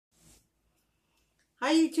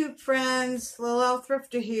Hi YouTube friends, Lil L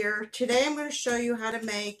Thrifter here. Today I'm going to show you how to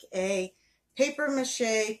make a paper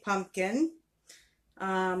mache pumpkin.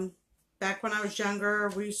 Back when I was younger,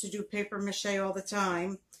 we used to do paper mache all the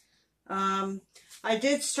time. I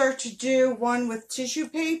did start to do one with tissue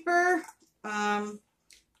paper. I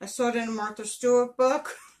saw it in a Martha Stewart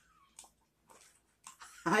book.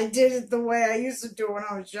 I did it the way I used to do it when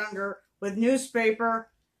I was younger, with newspaper,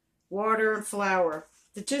 water, and flour.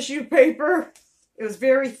 The tissue paper, it was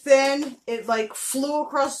very thin. It like flew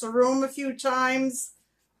across the room a few times.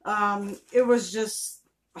 It was just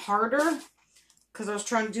harder because I was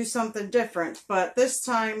trying to do something different. But this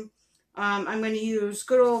time, I'm going to use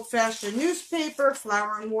good old-fashioned newspaper,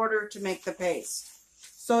 flour, and water to make the paste.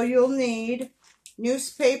 So you'll need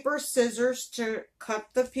newspaper, scissors to cut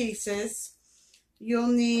the pieces. You'll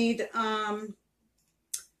need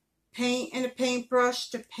paint and a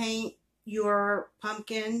paintbrush to paint your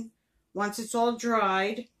pumpkin once it's all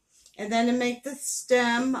dried. And then to make the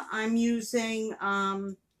stem, I'm using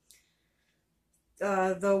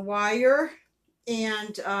the wire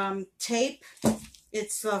and tape.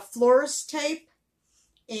 It's florist tape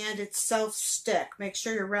and it's self-stick. Make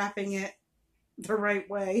sure you're wrapping it the right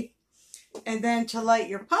way. And then to light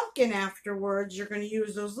your pumpkin afterwards, you're going to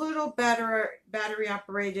use those little battery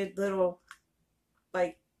operated little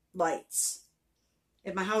like lights.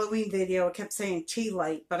 In my Halloween video, I kept saying tea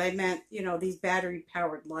light, but I meant, you know, these battery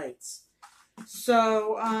powered lights.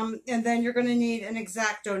 So, and then you're going to need an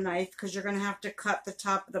X-Acto knife because you're going to have to cut the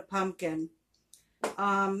top of the pumpkin.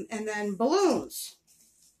 And then balloons.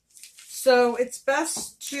 So it's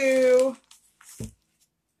best to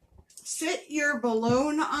sit your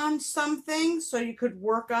balloon on something so you could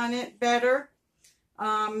work on it better.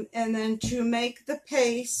 And then to make the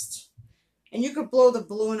paste, and you could blow the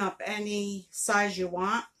balloon up any size you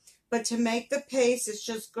want, but to make the paste, it's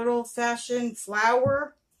just good old-fashioned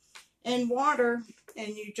flour and water, and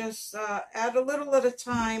you just add a little at a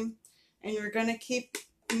time, and you're going to keep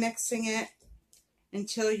mixing it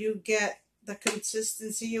until you get the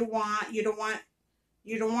consistency you want. You don't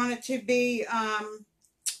want it to be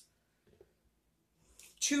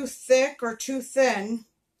too thick or too thin,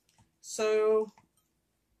 so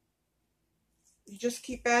you just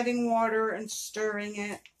keep adding water and stirring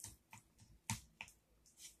it.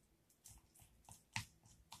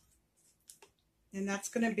 And that's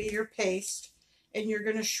going to be your paste. And you're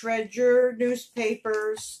going to shred your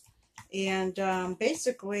newspapers and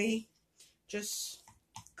basically just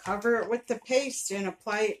cover it with the paste and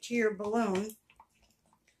apply it to your balloon.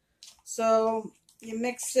 So you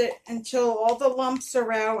mix it until all the lumps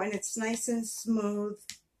are out and it's nice and smooth.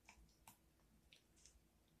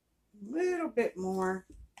 A little bit more.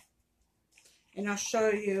 And I'll show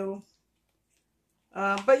you.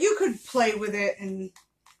 But you could play with it, and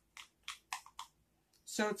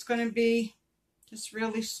so it's going to be just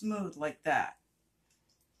really smooth like that.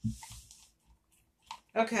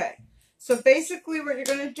 Okay, so basically what you're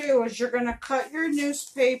going to do is you're going to cut your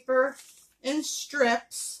newspaper in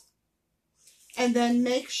strips, and then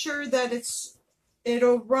make sure that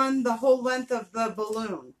it'll run the whole length of the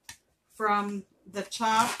balloon from the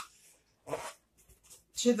top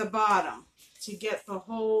to the bottom to get the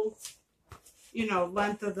whole, you know,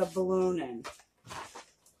 length of the balloon in.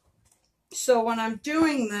 So when I'm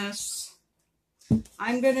doing this,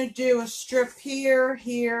 I'm going to do a strip here,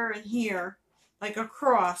 here, and here, like a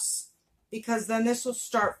cross, because then this will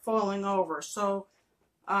start falling over. So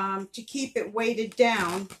to keep it weighted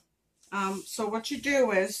down, so what you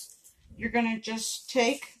do is you're going to just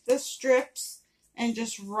take the strips and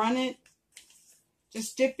just run it,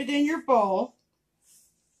 just dip it in your bowl.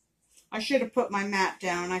 I should have put my mat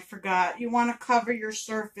down. I forgot. You want to cover your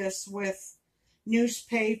surface with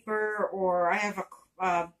newspaper, or I have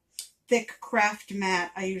a thick craft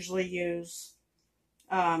mat I usually use,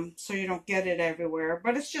 so you don't get it everywhere.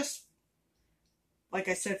 But it's just, like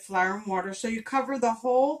I said, flour and water. So you cover the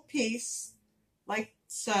whole piece like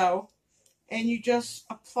so, and you just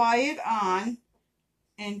apply it on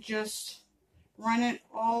and just run it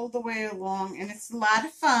all the way along, and it's a lot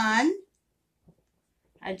of fun.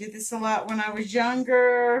 I did this a lot when I was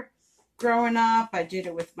younger, growing up. I did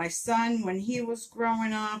it with my son when he was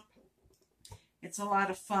growing up. It's a lot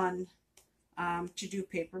of fun to do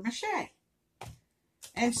paper mache.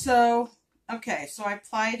 And so, okay, so I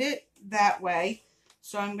applied it that way.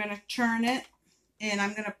 So I'm going to turn it, and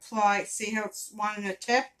I'm going to apply, see how it's wanting to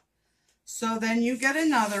tip? So then you get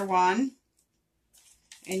another one,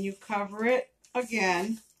 and you cover it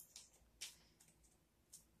again.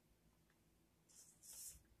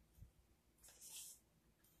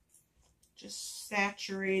 Just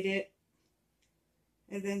saturate it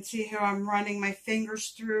And then see how I'm running my fingers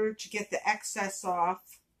through to get the excess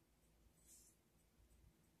off.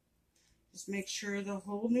 Just make sure the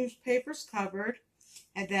whole newspaper's covered.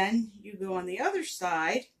 And then you go on the other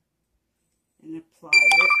side and apply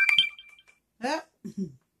it. Yep.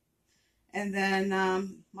 And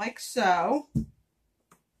then like so. And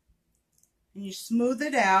you smooth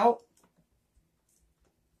it out.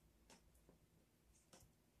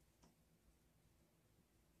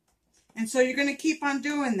 And so you're going to keep on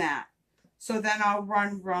doing that. So then I'll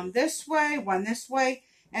run this way, one this way,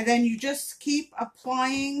 and then you just keep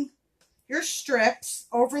applying your strips,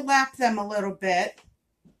 overlap them a little bit,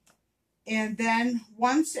 and then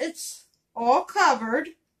once it's all covered,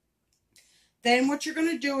 then what you're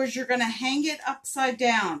going to do is you're going to hang it upside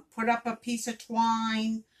down. Put up a piece of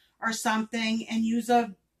twine or something and use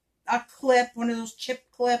a clip, one of those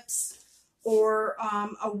chip clips, or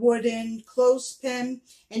a wooden clothespin,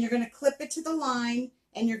 and you're going to clip it to the line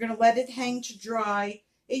and you're going to let it hang to dry.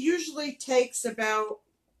 It usually takes about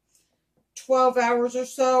 12 hours or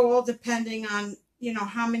so, all depending on, you know,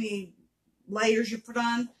 how many layers you put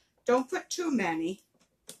on. Don't put too many,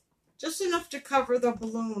 just enough to cover the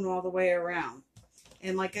balloon all the way around.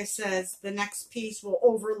 And like I said, the next piece will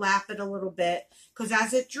overlap it a little bit, because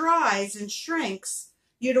as it dries and shrinks,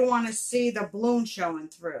 you don't want to see the balloon showing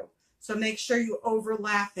through. So make sure you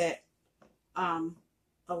overlap it a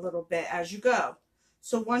little bit as you go.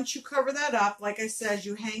 So once you cover that up, like I said,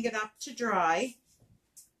 you hang it up to dry.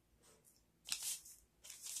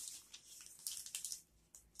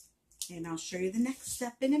 And I'll show you the next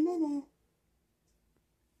step in a minute.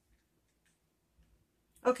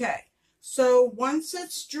 Okay, so once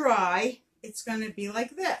it's dry, it's going to be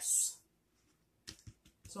like this.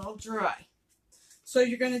 It's all dry. So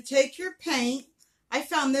you're going to take your paint. I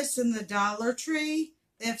found this in the Dollar Tree.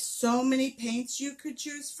 They have so many paints you could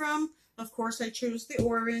choose from. Of course, I choose the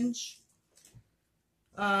orange.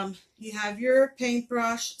 You have your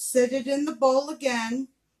paintbrush. Sit it in the bowl again,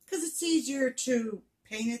 because it's easier to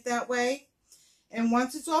paint it that way. And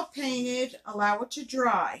once it's all painted, allow it to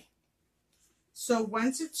dry. So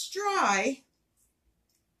once it's dry,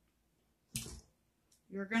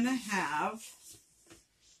 you're going to have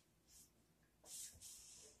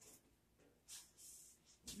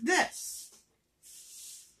this.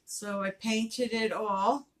 So I painted it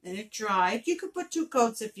all and it dried. You could put 2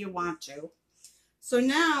 coats if you want to. So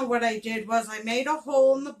now what I did was I made a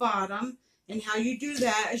hole in the bottom, and how you do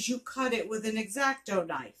that is you cut it with an X-Acto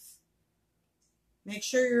knife. Make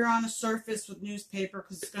sure you're on a surface with newspaper,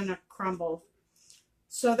 because it's going to crumble.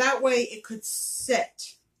 So that way it could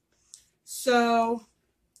sit. So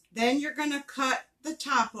then you're going to cut the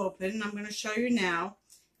top open. I'm going to show you now.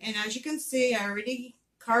 And as you can see, I already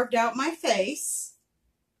carved out my face.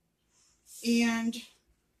 And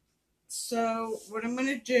so what I'm going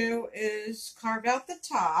to do is carve out the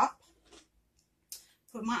top.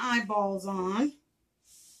 Put my eyeballs on.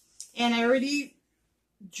 And I already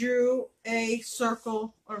drew a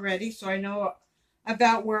circle already, so I know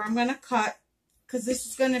about where I'm going to cut, because this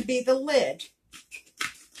is going to be the lid.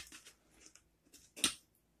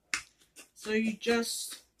 So you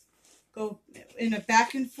just go in a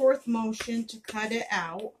back and forth motion to cut it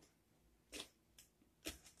out.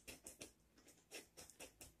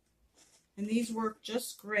 And these work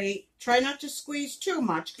just great. Try not to squeeze too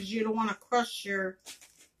much, because you don't want to crush your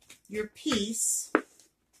piece.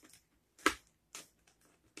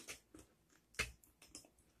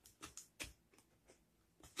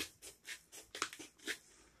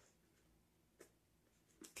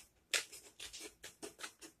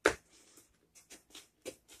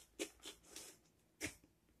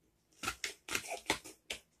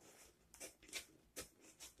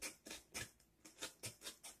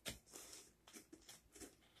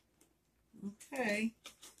 Okay,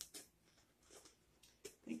 I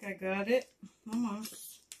think I got it,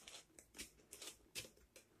 almost.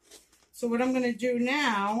 So what I'm going to do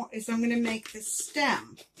now is I'm going to make the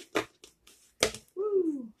stem.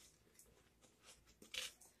 Woo.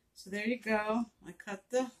 So there you go. I cut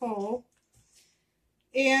the hole.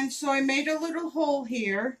 And so I made a little hole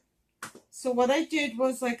here. So what I did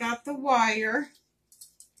was I got the wire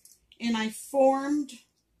and I formed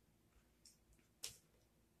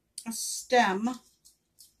a stem.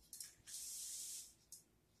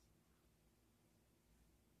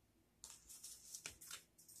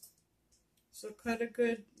 So cut a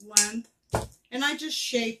good length. And I just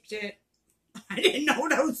shaped it. I didn't know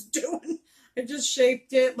what I was doing. I just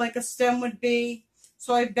shaped it like a stem would be.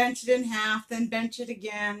 So I bent it in half, then bent it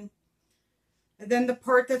again. And then the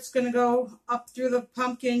part that's going to go up through the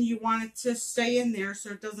pumpkin, you want it to stay in there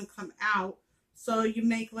so it doesn't come out. So you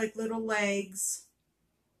make like little legs.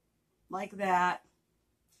 like that.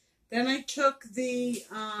 Then I took the,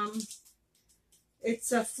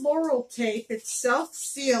 it's a floral tape. It's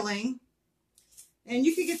self-sealing. And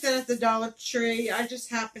you can get that at the Dollar Tree. I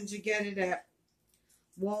just happened to get it at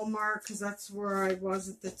Walmart because that's where I was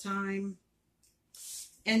at the time.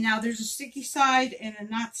 And now there's a sticky side and a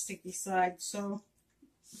not sticky side. So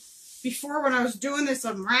before, when I was doing this,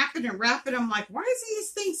 I'm wrapping and wrapping. I'm like, why isn't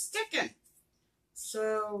this thing sticking?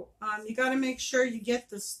 So you got to make sure you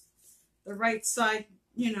get this the right side,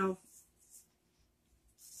 you know,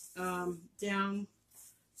 down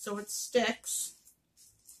so it sticks.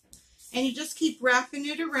 And you just keep wrapping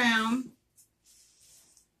it around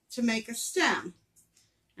to make a stem.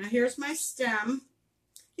 Now here's my stem.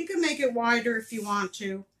 You can make it wider if you want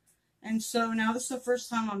to. And so now this is the first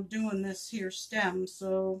time I'm doing this here stem,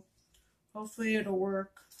 so hopefully it'll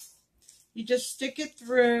work. You just stick it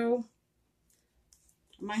through.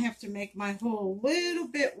 I might have to make my hole a little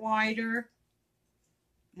bit wider.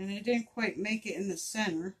 And I didn't quite make it in the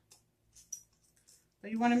center. But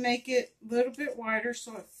you want to make it a little bit wider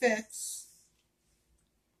so it fits.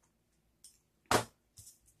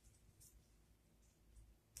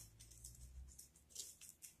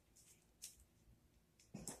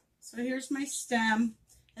 So here's my stem.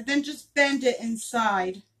 And then just bend it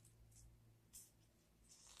inside.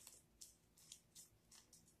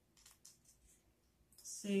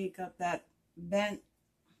 See, got that bent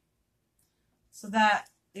so that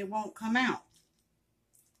it won't come out.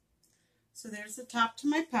 So there's the top to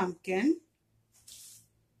my pumpkin.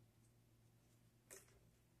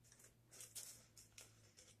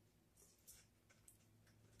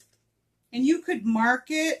 And you could mark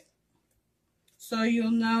it so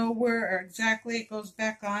you'll know where exactly it goes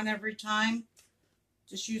back on every time.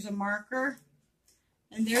 Just use a marker.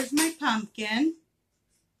 And there's my pumpkin.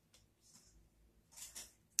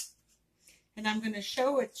 And I'm going to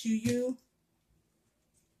show it to you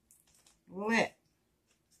lit.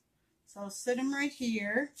 So I'll set them right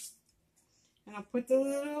here, and I'll put the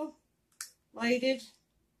little lighted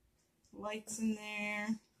lights in there,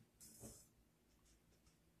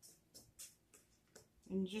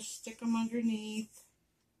 and just stick them underneath.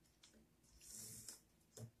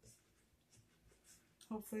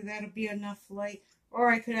 Hopefully that'll be enough light,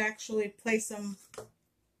 or I could actually place them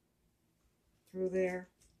through there.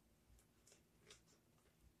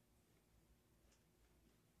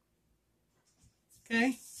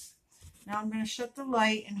 Okay. Now I'm going to shut the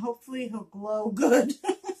light and hopefully he'll glow good.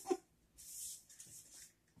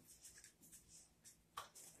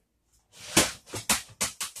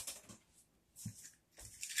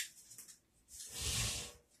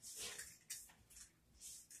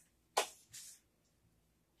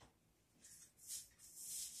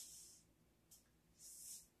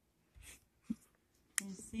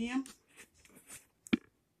 You see him?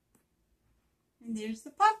 And there's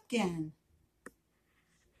the pumpkin.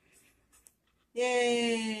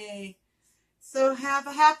 Yay! So have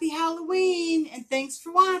a happy Halloween, and thanks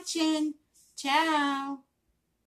for watching. Ciao!